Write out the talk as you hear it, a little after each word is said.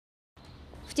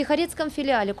В Тихорецком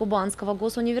филиале Кубанского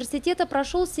госуниверситета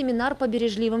прошел семинар по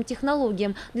бережливым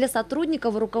технологиям для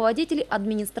сотрудников и руководителей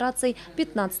администраций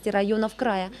 15 районов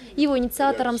края. Его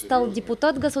инициатором стал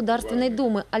депутат Государственной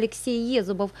Думы Алексей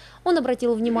Езубов. Он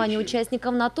обратил внимание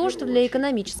участников на то, что для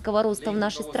экономического роста в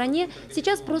нашей стране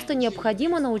сейчас просто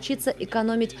необходимо научиться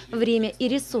экономить время и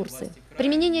ресурсы.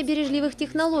 Применение бережливых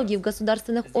технологий в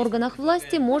государственных органах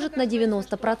власти может на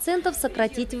 90%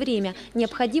 сократить время,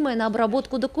 необходимое на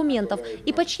обработку документов,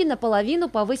 и почти наполовину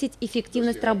повысить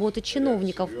эффективность работы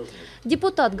чиновников.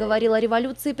 Депутат говорил о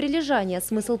революции прилежания.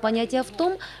 Смысл понятия в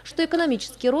том, что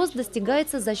экономический рост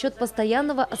достигается за счет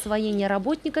постоянного освоения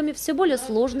работниками все более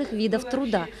сложных видов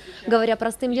труда. Говоря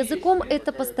простым языком,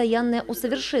 это постоянное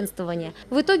усовершенствование.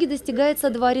 В итоге достигается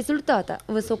два результата –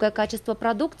 высокое качество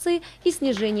продукции и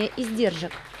снижение издержек.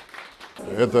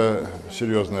 Эта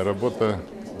серьезная работа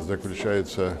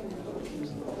заключается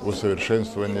в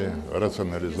усовершенствовании,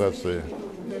 рационализации.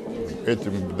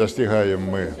 Этим достигаем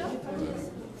мы,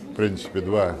 в принципе,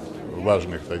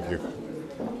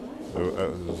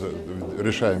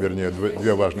 решаем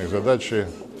две важных задачи.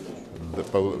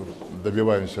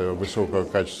 Добиваемся высокого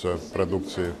качества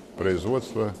продукции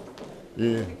производства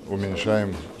и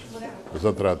уменьшаем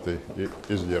затраты и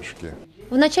издержки.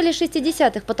 В начале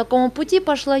 60-х по такому пути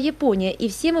пошла Япония, и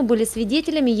все мы были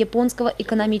свидетелями японского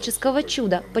экономического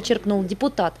чуда, подчеркнул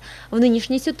депутат. В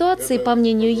нынешней ситуации, по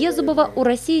мнению Езубова, у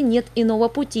России нет иного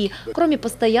пути, кроме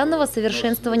постоянного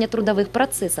совершенствования трудовых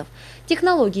процессов.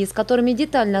 Технологии, с которыми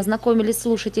детально ознакомились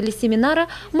слушатели семинара,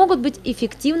 могут быть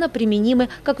эффективно применимы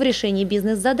как в решении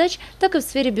бизнес-задач, так и в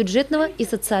сфере бюджетного и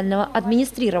социального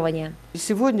администрирования.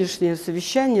 Сегодняшнее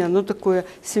совещание, оно такое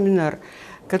семинар,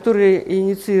 который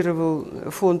инициировал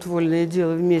фонд «Вольное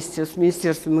дело» вместе с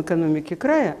Министерством экономики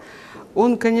края,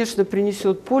 он, конечно,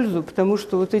 принесет пользу, потому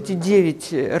что вот эти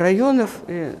 9 районов,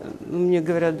 мне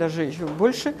говорят, даже еще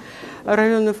больше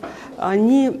районов,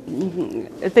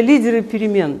 это лидеры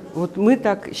перемен. Вот мы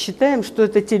так считаем, что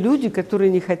это те люди,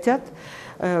 которые не хотят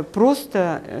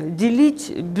просто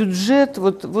делить бюджет,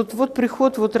 вот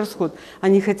приход, вот расход.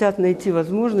 Они хотят найти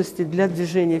возможности для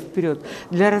движения вперед,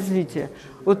 для развития.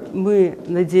 Вот мы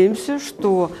надеемся,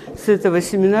 что с этого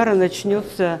семинара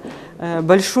начнется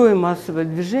большое массовое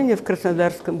движение в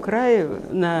Краснодарском крае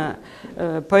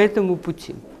по этому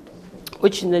пути.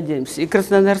 Очень надеемся. И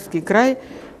Краснодарский край,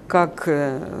 как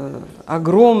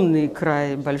огромный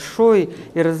край, большой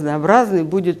и разнообразный,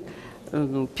 будет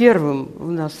первым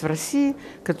у нас в России,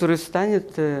 который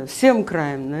станет всем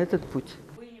краем на этот путь.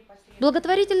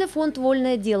 Благотворительный фонд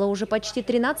 «Вольное дело» уже почти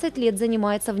 13 лет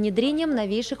занимается внедрением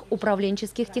новейших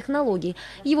управленческих технологий.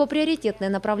 Его приоритетное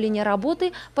направление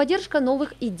работы – поддержка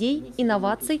новых идей,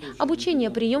 инноваций, обучение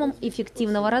приемам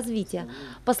эффективного развития.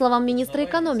 По словам министра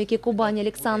экономики Кубани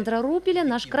Александра Рупеля,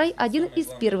 наш край – один из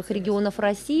первых регионов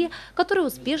России, который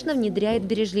успешно внедряет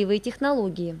бережливые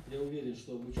технологии.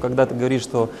 Когда ты говоришь,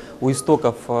 что у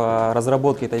истоков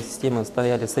разработки этой системы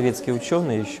стояли советские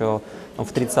ученые еще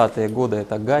в 30-е годы,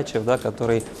 это Гачев, да,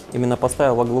 который именно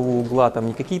поставил во главу угла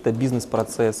не какие-то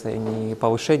бизнес-процессы, не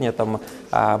повышение,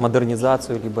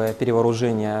 модернизацию, либо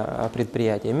перевооружение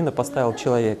предприятия, именно поставил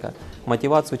человека,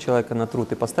 мотивацию человека на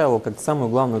труд и поставил его как самую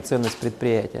главную ценность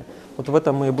предприятия. Вот в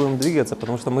этом мы и будем двигаться,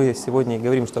 потому что мы сегодня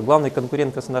говорим, что главный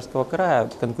конкурент Краснодарского края,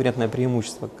 конкурентное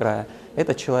преимущество края –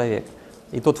 это человек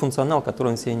и тот функционал, который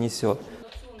он в себе несет.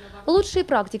 Лучшие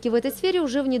практики в этой сфере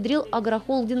уже внедрил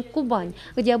агрохолдинг «Кубань»,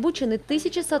 где обучены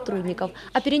тысячи сотрудников.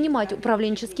 А перенимать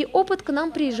управленческий опыт к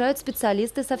нам приезжают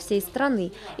специалисты со всей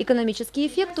страны. Экономический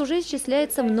эффект уже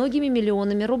исчисляется многими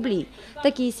миллионами рублей.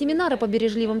 Такие семинары по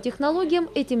бережливым технологиям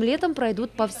этим летом пройдут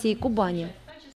по всей Кубани.